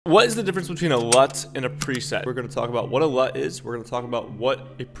What is the difference between a LUT and a preset? We're going to talk about what a LUT is, we're going to talk about what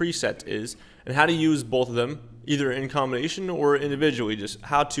a preset is, and how to use both of them, either in combination or individually, just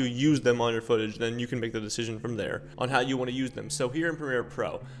how to use them on your footage. Then you can make the decision from there on how you want to use them. So here in Premiere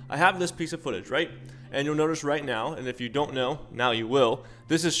Pro, I have this piece of footage, right? And you'll notice right now, and if you don't know, now you will,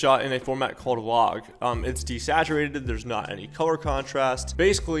 this is shot in a format called log. It's desaturated, there's not any color contrast.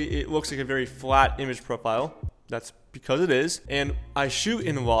 Basically, it looks like a very flat image profile. That's because it is. And I shoot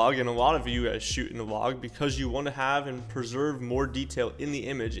in log, and a lot of you guys shoot in log because you want to have and preserve more detail in the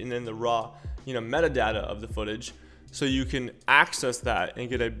image and in the raw, metadata of the footage, so you can access that and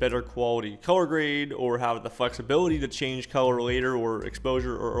get a better quality color grade or have the flexibility to change color later or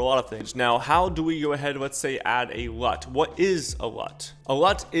exposure or a lot of things. Now, how do we go ahead, let's say, add a LUT? What is a LUT? A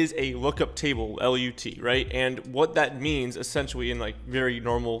LUT is a lookup table, LUT, right? And what that means, essentially, in like very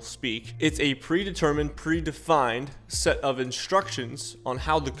normal speak, it's a predetermined, predefined set of instructions on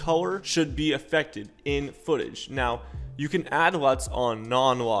how the color should be affected in footage. Now, you can add LUTs on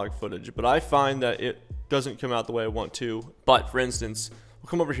non-log footage, but I find that it doesn't come out the way I want to. But for instance, we'll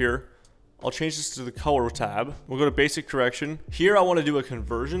come over here, I'll change this to the color tab, we'll go to basic correction. Here I want to do a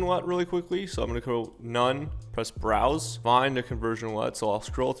conversion LUT really quickly, so I'm going to go none, press browse, find a conversion LUT. So I'll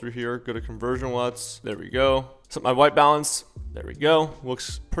scroll through here, go to conversion LUTs, there we go. Set my white balance, there we go,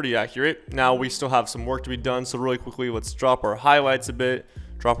 looks pretty accurate. Now we still have some work to be done, so really quickly let's drop our highlights a bit,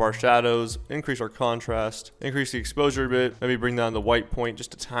 drop our shadows, increase our contrast, increase the exposure a bit, maybe bring down the white point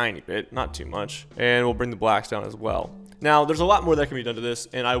just a tiny bit, not too much, and we'll bring the blacks down as well. Now, there's a lot more that can be done to this,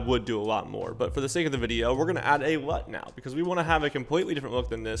 and I would do a lot more, but for the sake of the video, we're gonna add a LUT now, because we wanna have a completely different look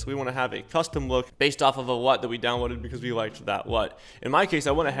than this. We wanna have a custom look based off of a LUT that we downloaded because we liked that LUT. In my case,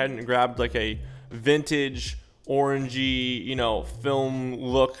 I went ahead and grabbed like a vintage, orangey, film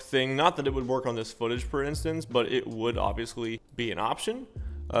look thing. Not that it would work on this footage, for instance, but it would obviously be an option.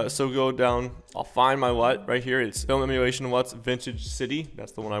 So go down, I'll find my LUT right here. It's Film Emulation LUTs Vintage City.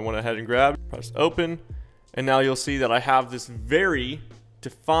 That's the one I went ahead and grabbed. Press open. And now you'll see that I have this very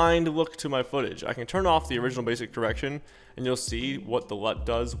defined look to my footage. I can turn off the original basic correction and you'll see what the LUT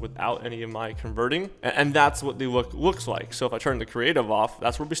does without any of my converting. And that's what the look looks like. So if I turn the creative off,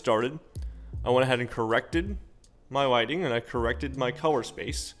 that's where we started. I went ahead and corrected my lighting and I corrected my color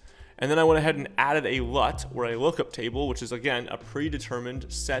space. And then I went ahead and added a LUT, or a lookup table, which is again a predetermined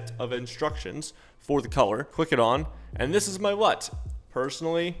set of instructions for the color. Click it on, and this is my LUT.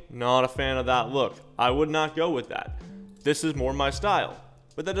 Personally, not a fan of that look. I would not go with that. This is more my style,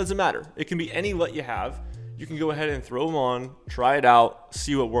 but that doesn't matter. It can be any LUT you have. You can go ahead and throw them on, try it out,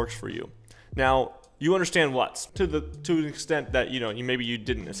 see what works for you. Now, you understand LUTs to an extent that maybe you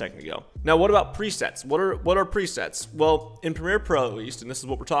didn't a second ago. Now, what about presets? What are presets? Well, in Premiere Pro at least, and this is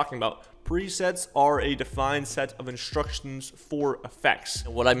what we're talking about, presets are a defined set of instructions for effects.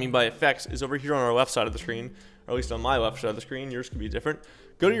 And what I mean by effects is over here on our left side of the screen, or at least on my left side of the screen, yours could be different.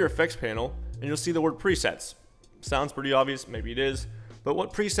 Go to your effects panel and you'll see the word presets. Sounds pretty obvious, maybe it is, but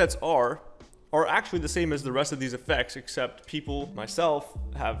what presets are actually the same as the rest of these effects, except people, myself,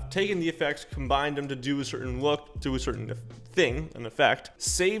 have taken the effects, combined them to do a certain look, do a certain thing, an effect,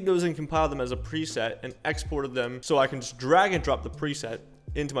 saved those and compiled them as a preset and exported them so I can just drag and drop the preset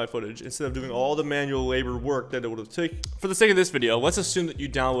into my footage instead of doing all the manual labor work that it would have taken. For the sake of this video, let's assume that you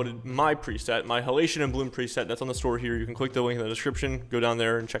downloaded my preset, my halation and bloom preset that's on the store here. You can click the link in the description, go down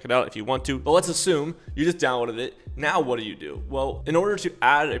there and check it out if you want to. But let's assume you just downloaded it. Now what do? Well, in order to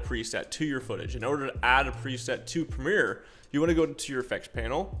add a preset to your footage, in order to add a preset to Premiere, you want to go to your effects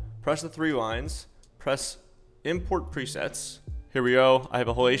panel, press the three lines, press import presets. Here we go. I have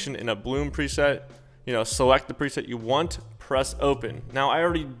a halation and a bloom preset. Select the preset you want, press open. Now I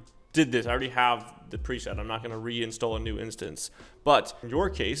already did this, I already have the preset. I'm not gonna reinstall a new instance. But in your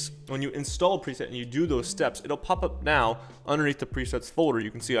case, when you install a preset and you do those steps, it'll pop up now underneath the presets folder. You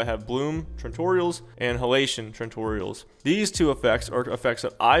can see I have bloom tutorials and halation tutorials. These two effects are effects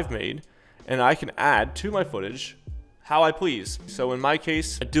that I've made and I can add to my footage how I please. So in my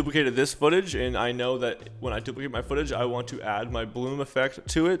case, I duplicated this footage and I know that when I duplicate my footage, I want to add my bloom effect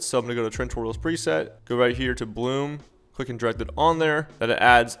to it. So I'm gonna go to tutorials preset, go right here to bloom, click and drag it on there, that it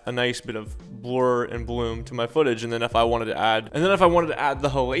adds a nice bit of blur and bloom to my footage. And then if I wanted to add the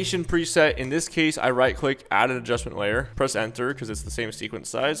halation preset, in this case, I right click, add an adjustment layer, press enter because it's the same sequence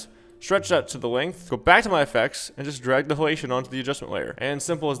size. Stretch that to the length, go back to my effects, and just drag the halation onto the adjustment layer. And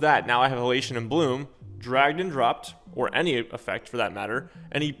simple as that. Now I have halation and bloom dragged and dropped, or any effect for that matter,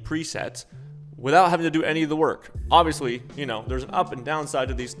 any preset, without having to do any of the work. Obviously, there's an up and down side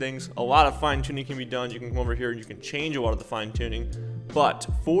to these things. A lot of fine tuning can be done. You can come over here and you can change a lot of the fine tuning. But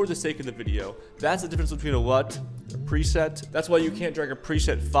for the sake of the video, that's the difference between a LUT a preset. That's why you can't drag a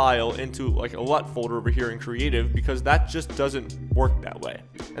preset file into like a LUT folder over here in Creative, because that just doesn't work that way.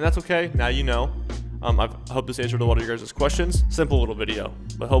 And that's okay, now you know. I hope this answered a lot of your guys' questions. Simple little video,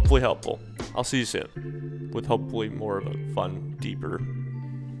 but hopefully helpful. I'll see you soon with hopefully more of a fun, deeper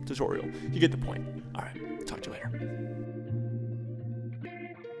tutorial. You get the point. All right, talk to you later.